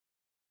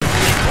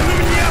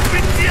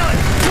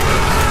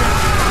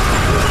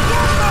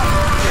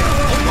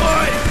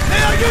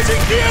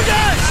using tear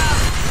gas!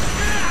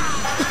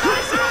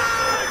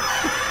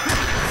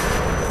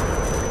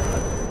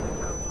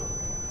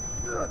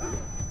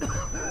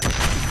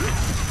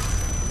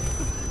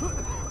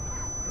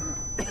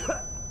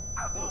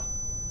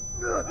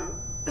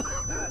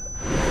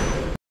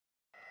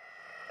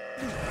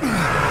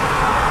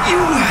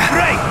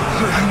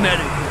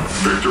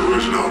 Victor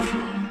Reznov.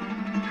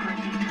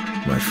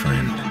 My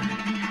friend.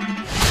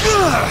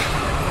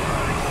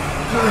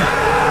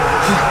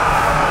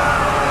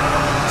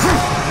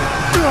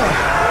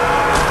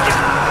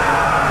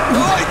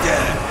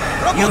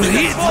 You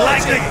hit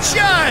like a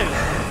child!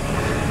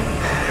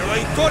 Вы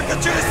только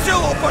через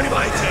силу,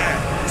 понимаете?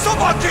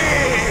 Собаки!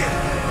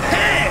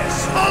 Эй,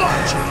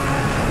 сволочь!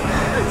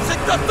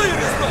 Всегда ты,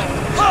 Резнов!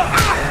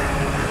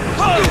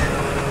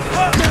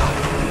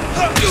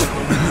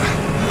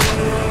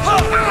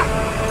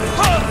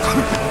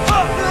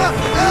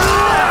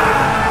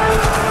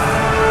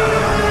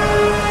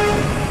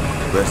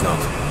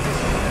 Reznov.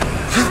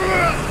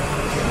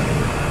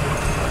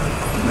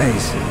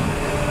 Mason.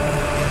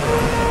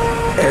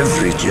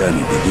 Every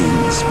journey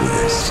begins with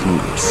a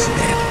single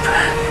step.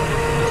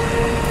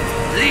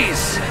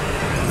 This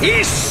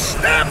is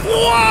step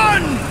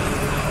one!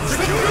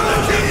 Secure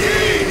the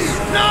keys!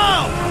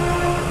 Now,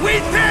 we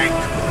take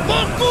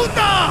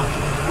VORKUTA!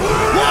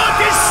 What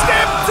is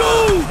step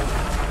two?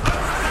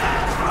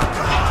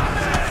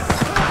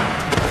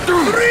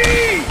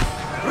 3!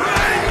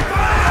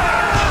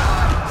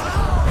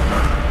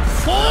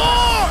 4!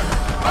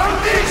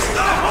 Unleash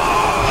the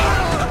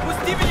horde!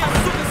 Отпусти меня,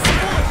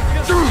 сука,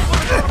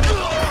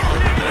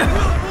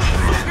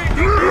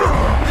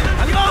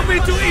 allow me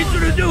to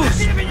introduce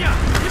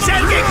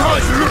Sergei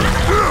Kozlov,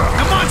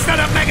 the monster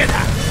of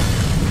Megadeth!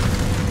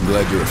 I'm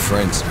glad you're a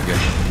friend, Sergei.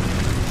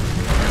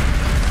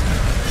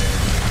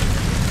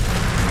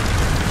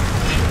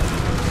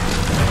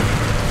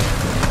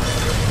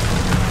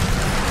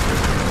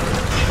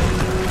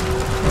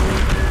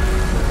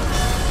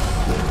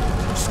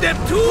 Step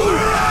two!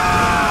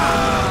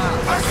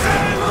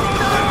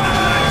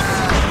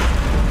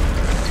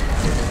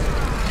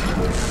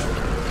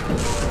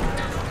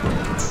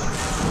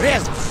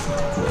 Rez,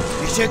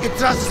 you sure can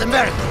trust this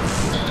American?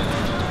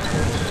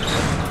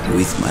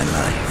 With my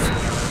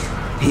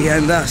life. He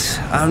and us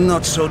are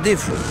not so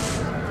different.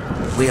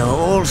 We are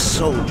all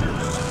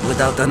soldiers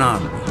without an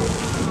army.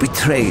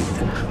 Betrayed,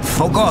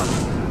 forgotten,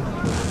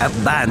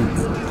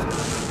 abandoned.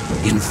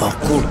 In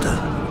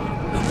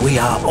VORKUTA, we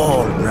are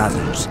all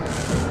brothers.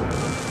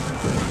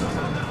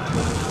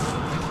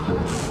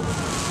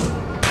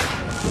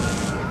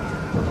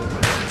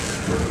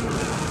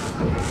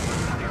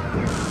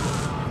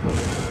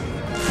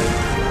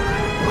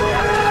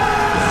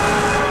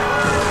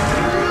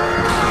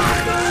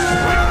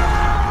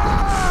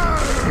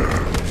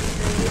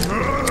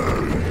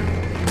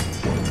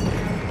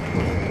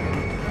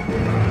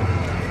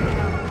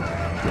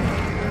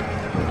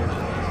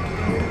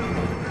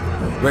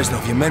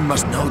 Reznov, your men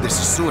must know this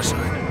is suicide.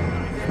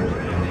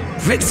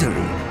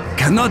 Victory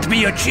cannot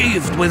be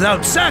achieved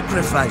without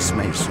sacrifice,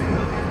 Mason.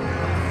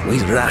 We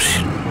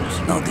Russians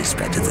know this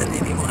better than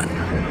anyone.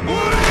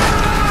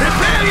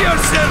 Prepare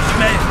yourselves,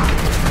 men!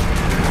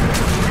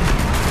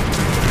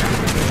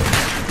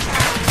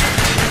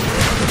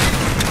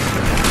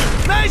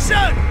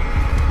 Mason!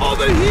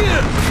 Over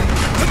here!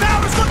 The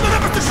tower is going to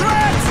rip us to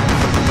shreds!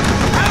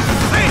 Have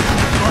faith!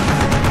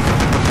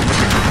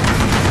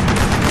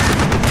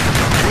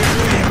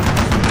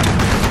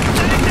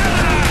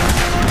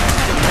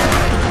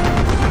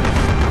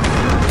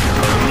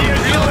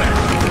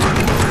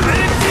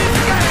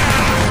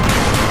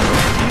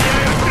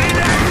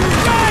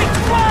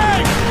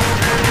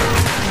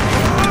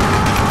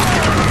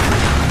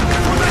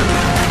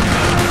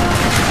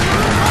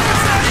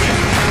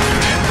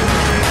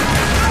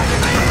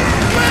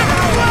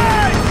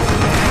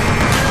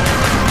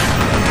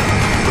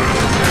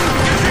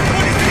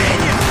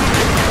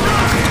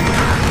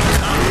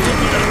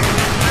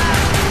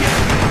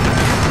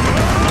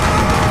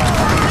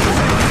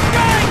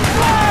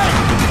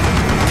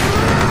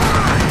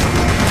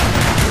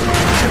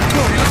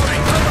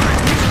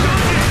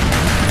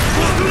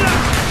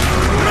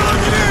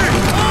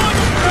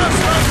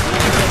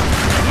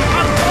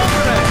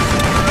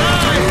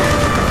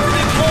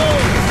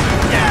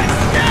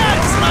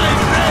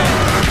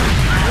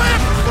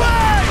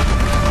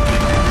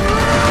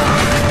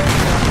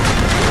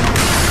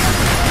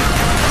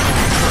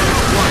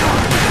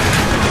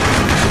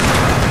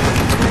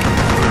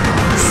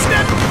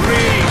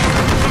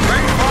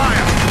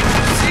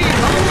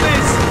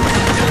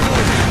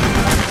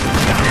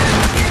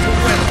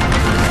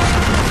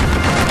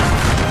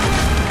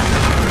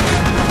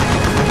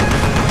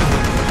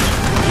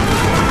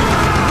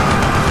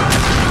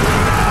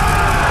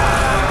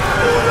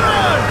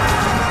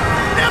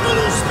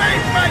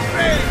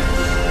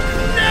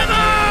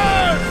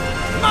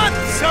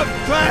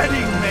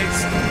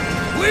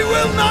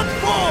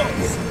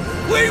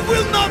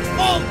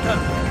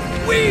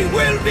 We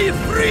will be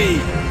free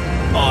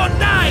or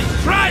die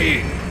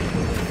trying!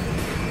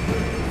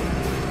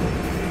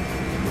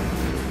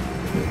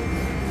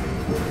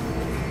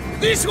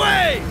 This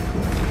way!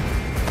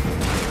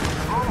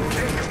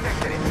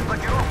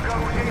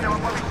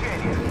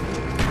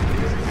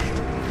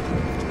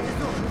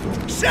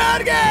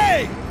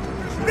 Sergei!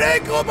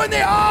 Break open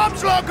the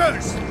arms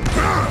lockers!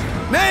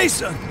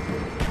 Mason!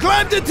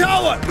 Climb the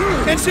tower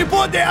and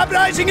support the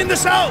uprising in the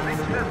south!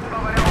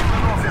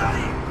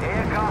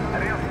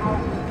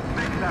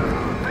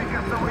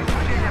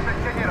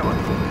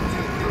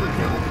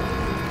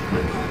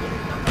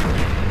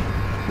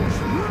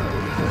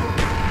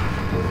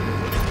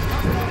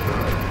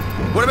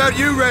 What about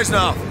you,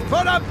 Reznov?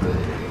 Put up!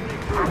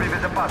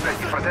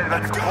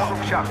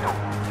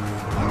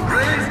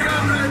 Brave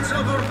comrades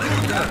of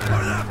VORKUTA,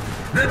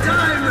 the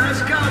time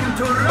has come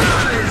to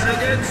rise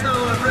against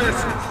our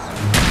oppressors.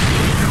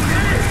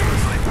 Today,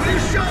 we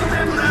show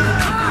them the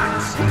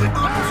hearts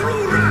of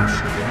true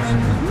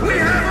Russians.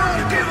 We have all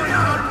given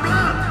our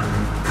blood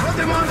for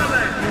the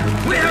motherland.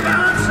 We have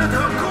answered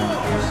her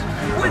calls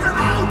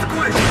without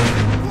question.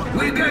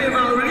 We gave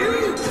our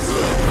youth,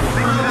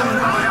 our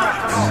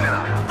hearts,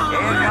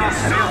 our very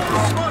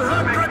souls for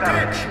her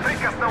protection.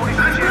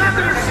 And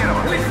brothers,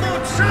 we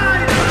fought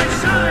side by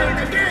side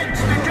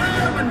against the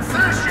German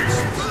fascists.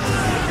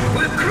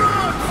 We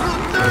crawled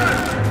through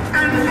dirt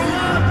and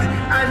blood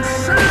and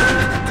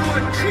sand to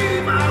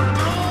achieve our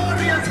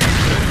glorious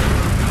victory.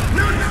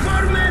 Not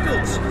for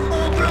medals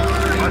or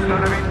glory,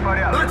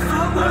 but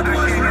for what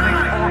was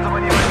right.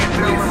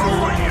 We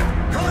fought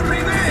for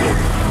revenge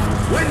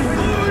when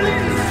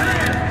Berlin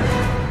fell.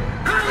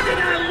 How did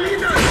our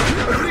leaders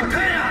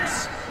repay us?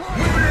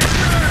 We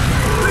returned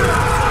for the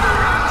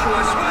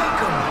rapturous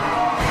welcome.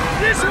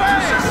 This way!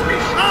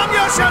 Arm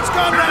yourselves,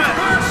 comrade!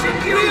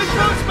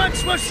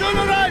 Reinforcements will soon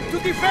arrive to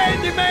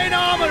defend the main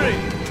armory!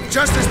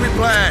 Just as we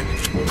planned.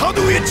 How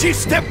do we achieve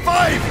step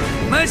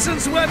 5?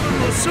 Mason's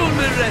weapon will soon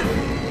be ready.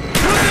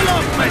 Put it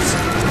off, Mason!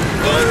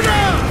 Move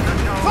now!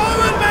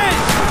 Forward, men!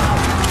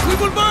 We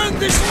will burn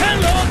this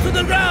hellhole to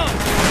the ground!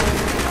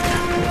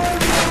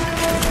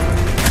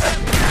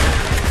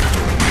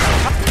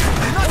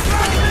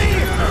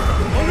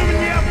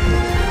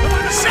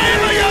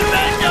 Savor your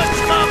vengeance,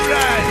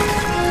 comrade!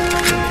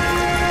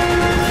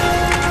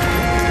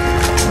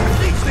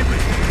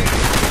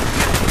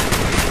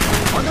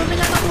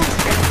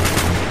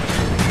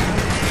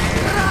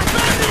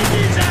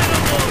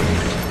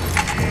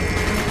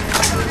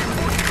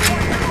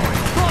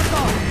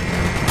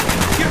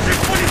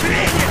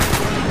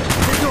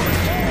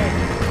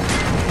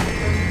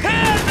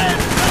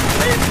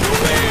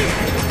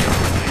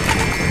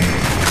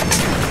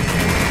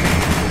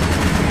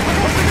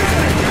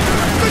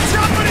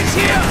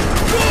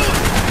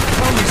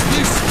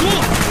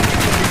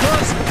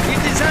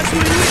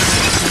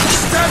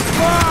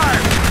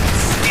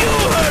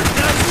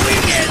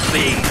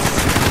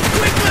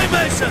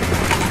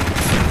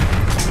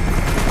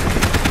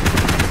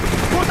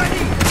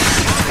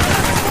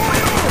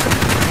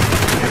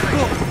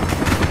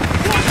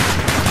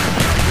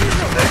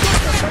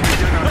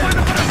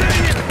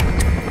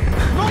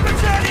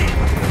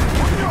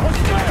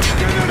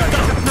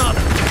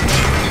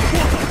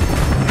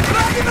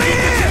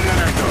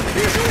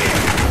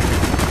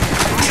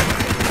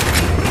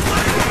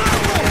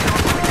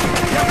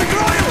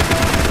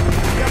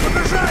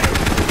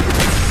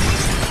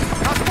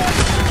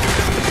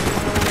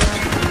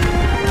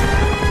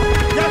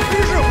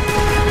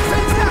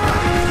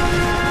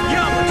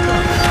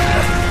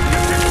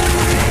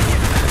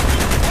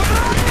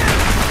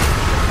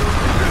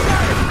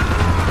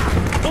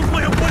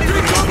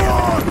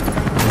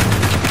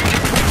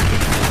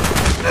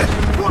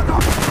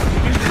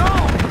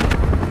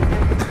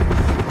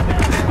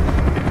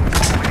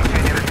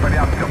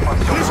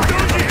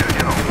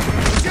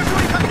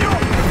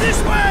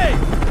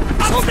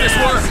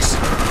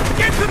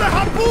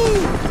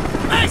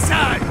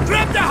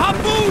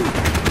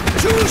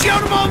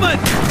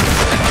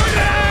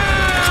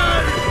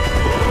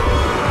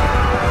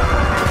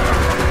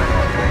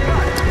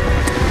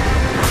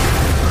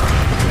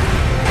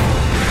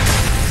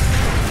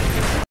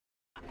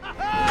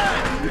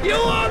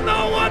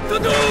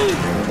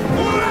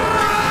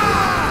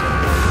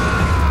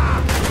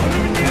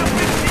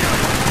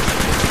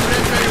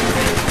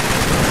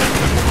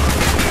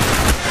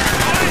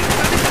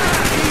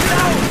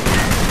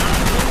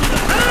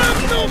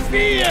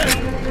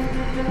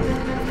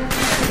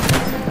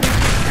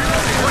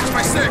 Watch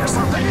my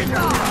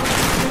 6!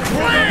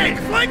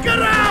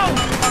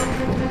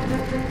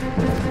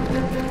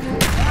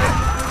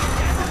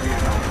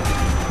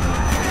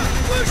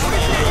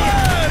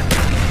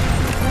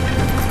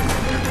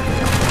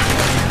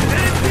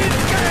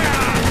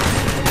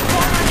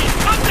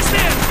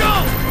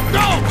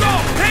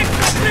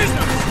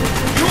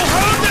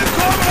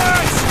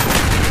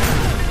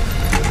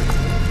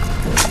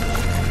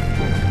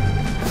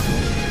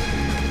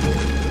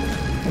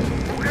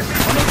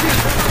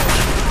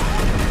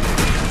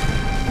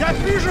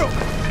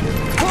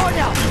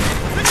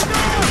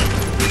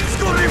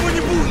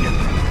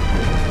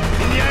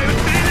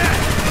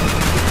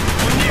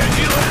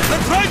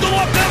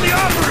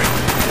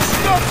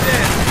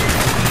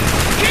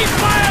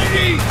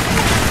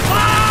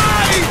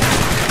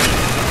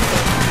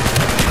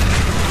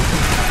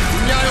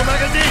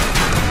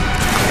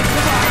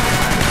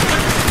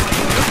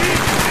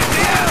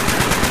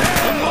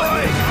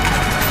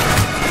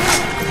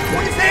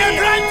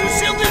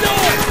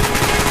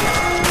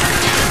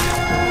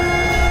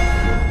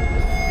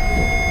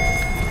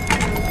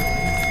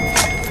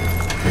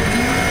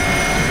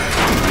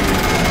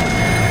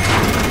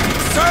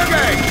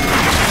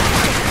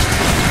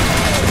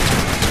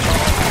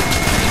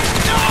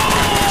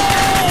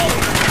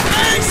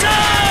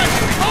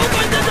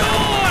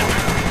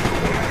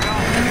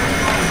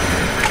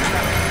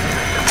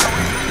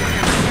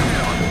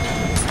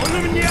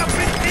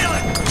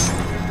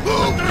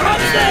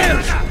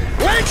 Upstairs!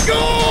 Let's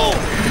go!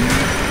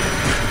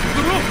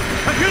 The roof!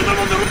 I hear them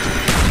on the roof!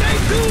 They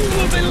too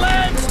will be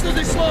lambs to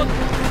the slaughter!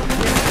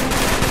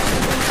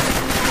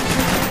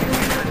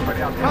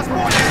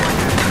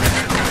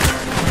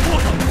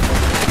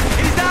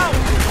 He's down!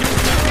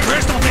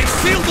 Crystal, they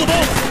sealed the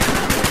vault!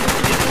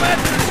 It's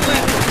weapons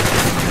left!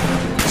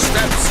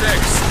 Step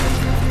 6.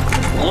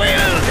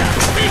 Wield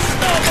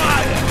Fist of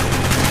Iron!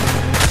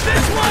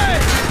 This way!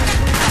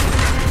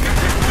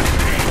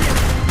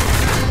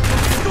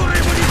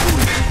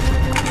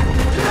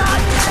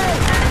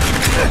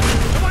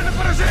 Давай на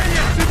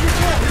поражение!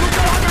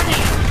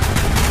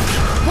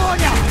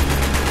 Понял!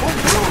 Он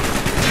труп!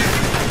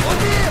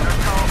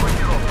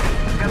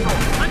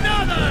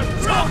 Another!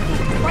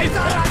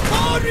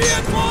 More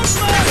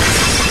reinforcements!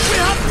 We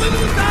have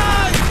little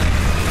time!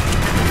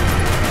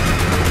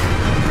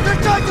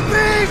 They're trying to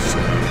breach!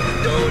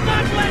 Do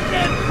not let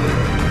them!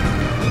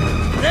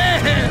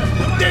 There!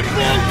 The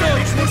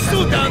bulldogs will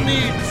suit our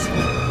needs!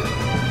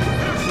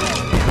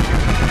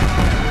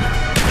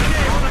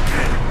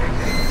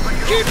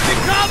 Keep me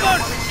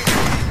covered!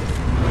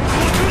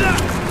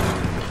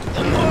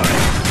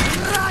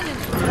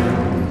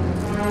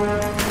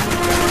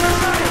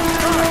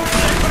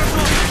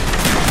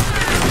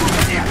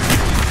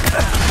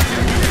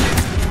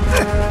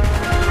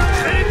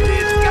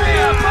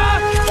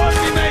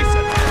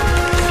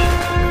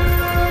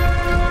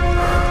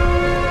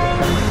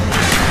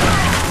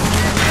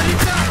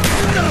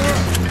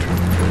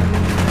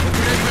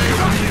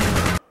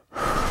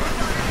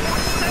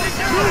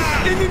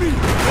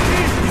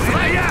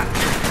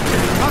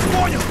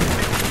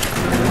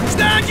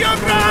 Stand your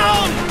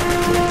ground!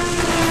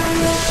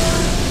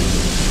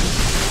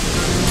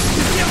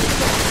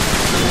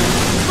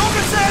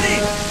 Компенсари!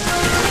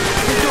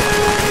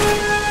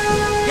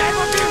 Я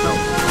его вижу!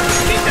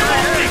 Keep them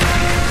off me!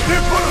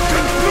 They're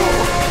bulletin through!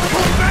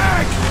 Pull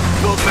back!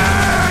 Pull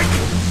back!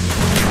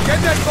 Get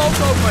that bolt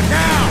open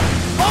now!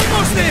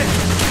 Almost in!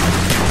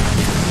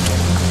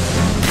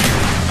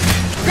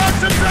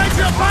 Concentrate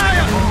your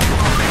fire!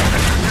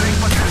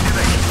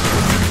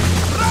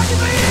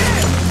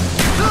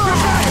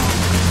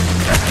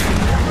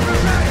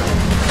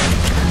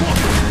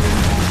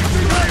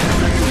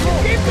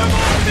 Keep them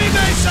off me,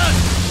 Mason!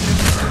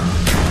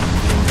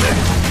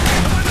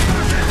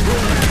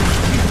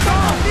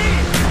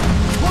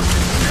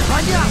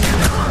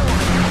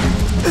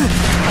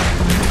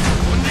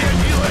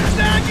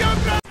 Stand your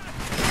ground!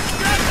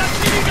 Grab that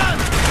minigun!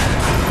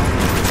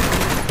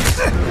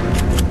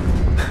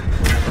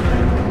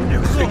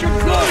 Second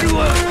floor to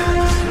us!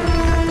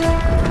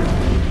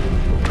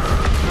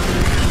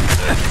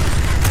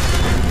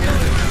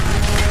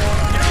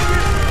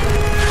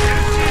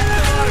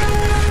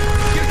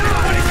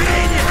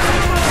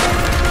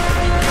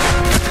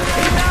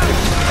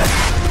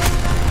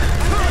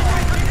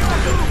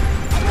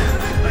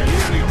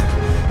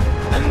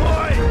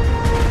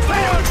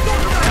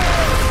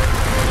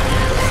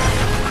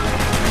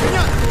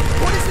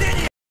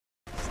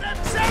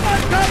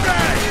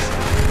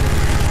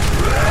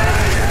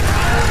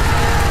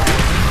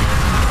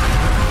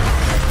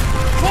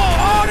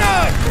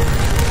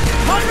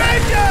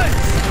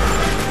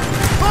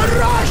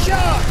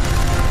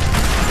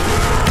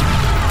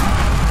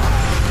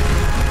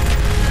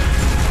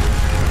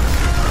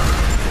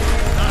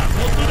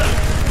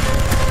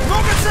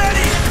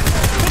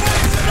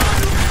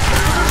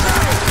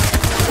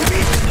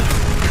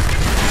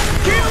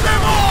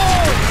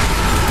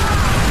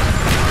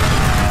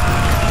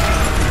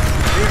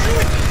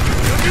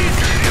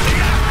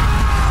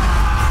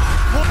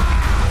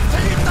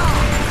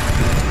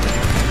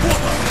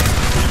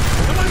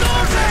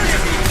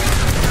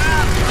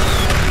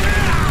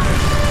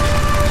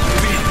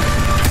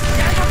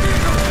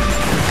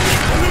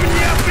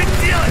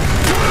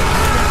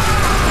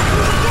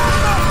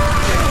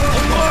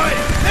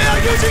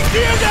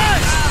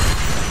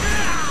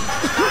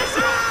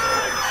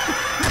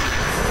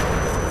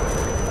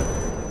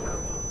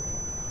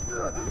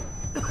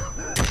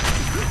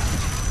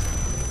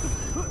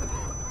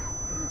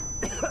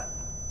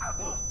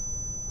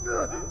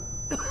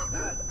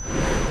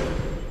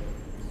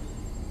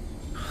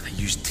 They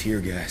used tear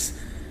gas.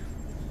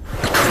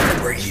 I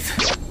couldn't breathe.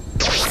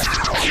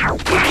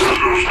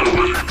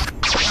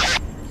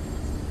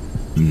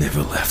 You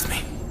never left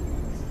me.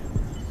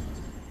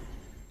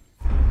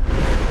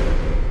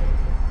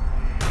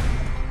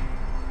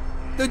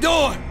 The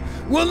door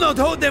will not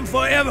hold them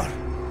forever.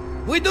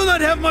 We do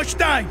not have much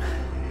time.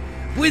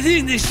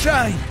 Within this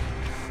shrine,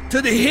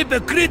 to the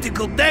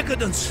hypocritical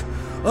decadence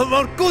of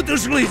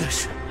VORKUTA's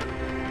leaders,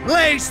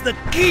 lays the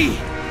key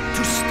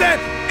to step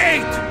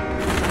 8.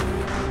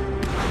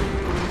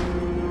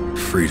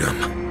 Freedom.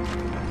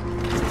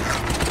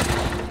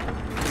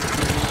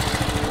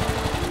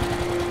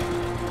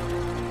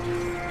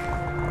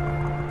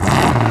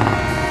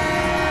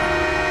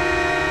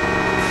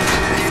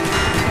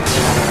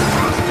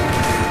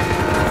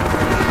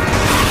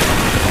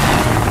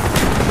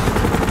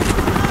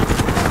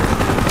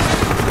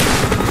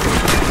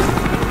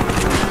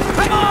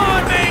 Come on!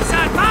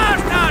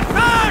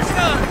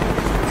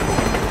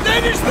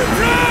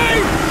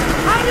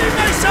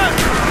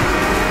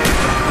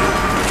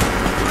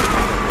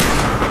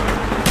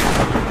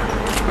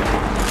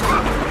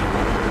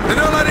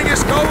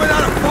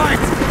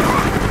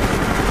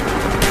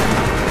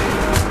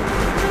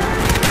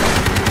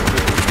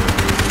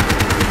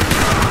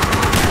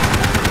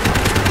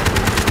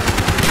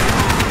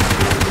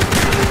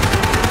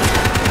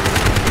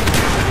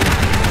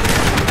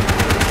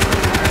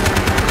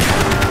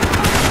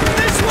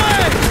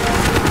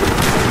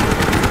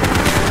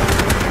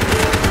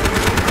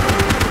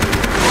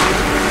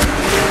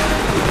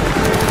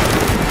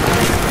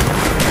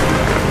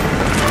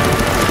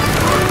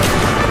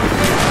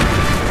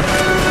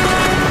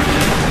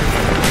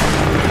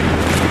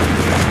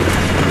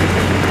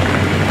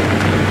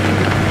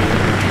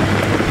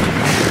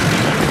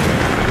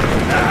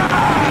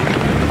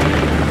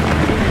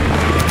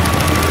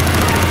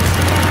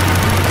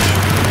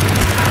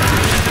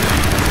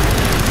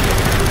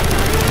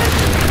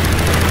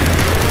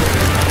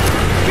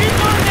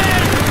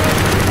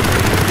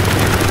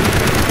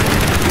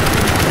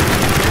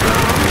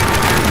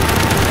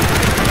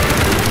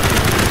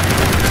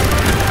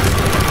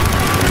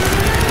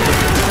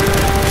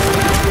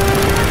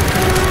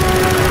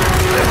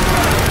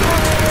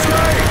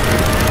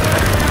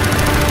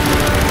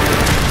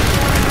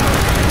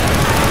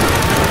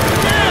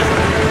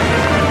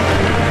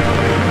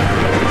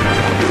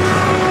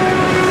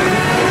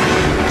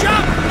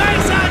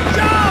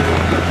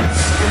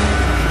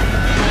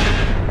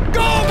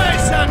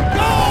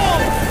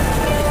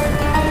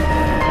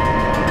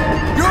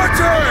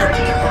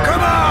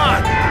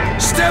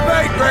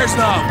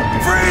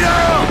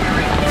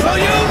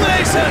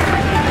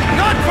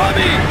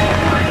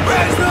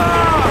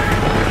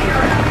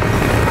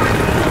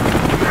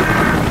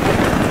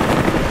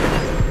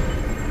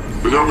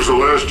 was the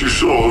last you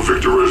saw of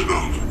Victor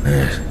Reznov.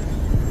 Yes.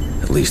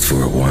 At least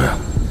for a while.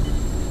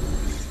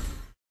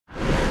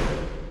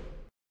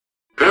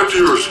 After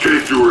your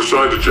escape, you were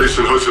assigned to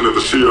Jason Hudson at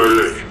the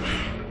CIA.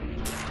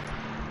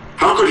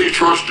 How could he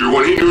trust you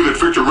when he knew that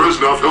Victor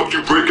Reznov helped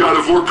you break out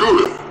of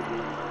VORKUTA?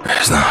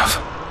 Reznov.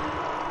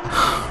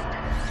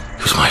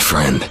 He was my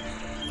friend.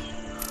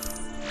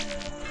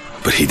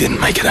 But he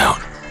didn't make it out.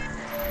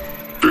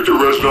 Victor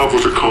Reznov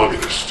was a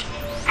communist.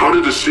 How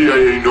did the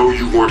CIA know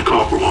you weren't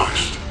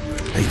compromised?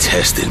 They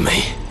tested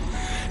me.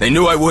 They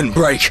knew I wouldn't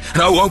break,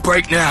 and I won't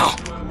break now.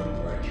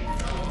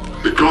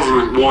 The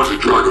government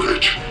wanted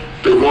Dragovich.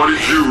 They wanted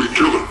you to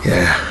kill him.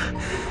 Yeah.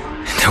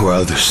 And there were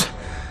others.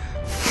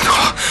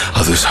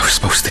 Others I was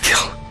supposed to kill.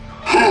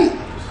 Who?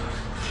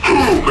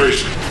 Who,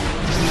 Mason?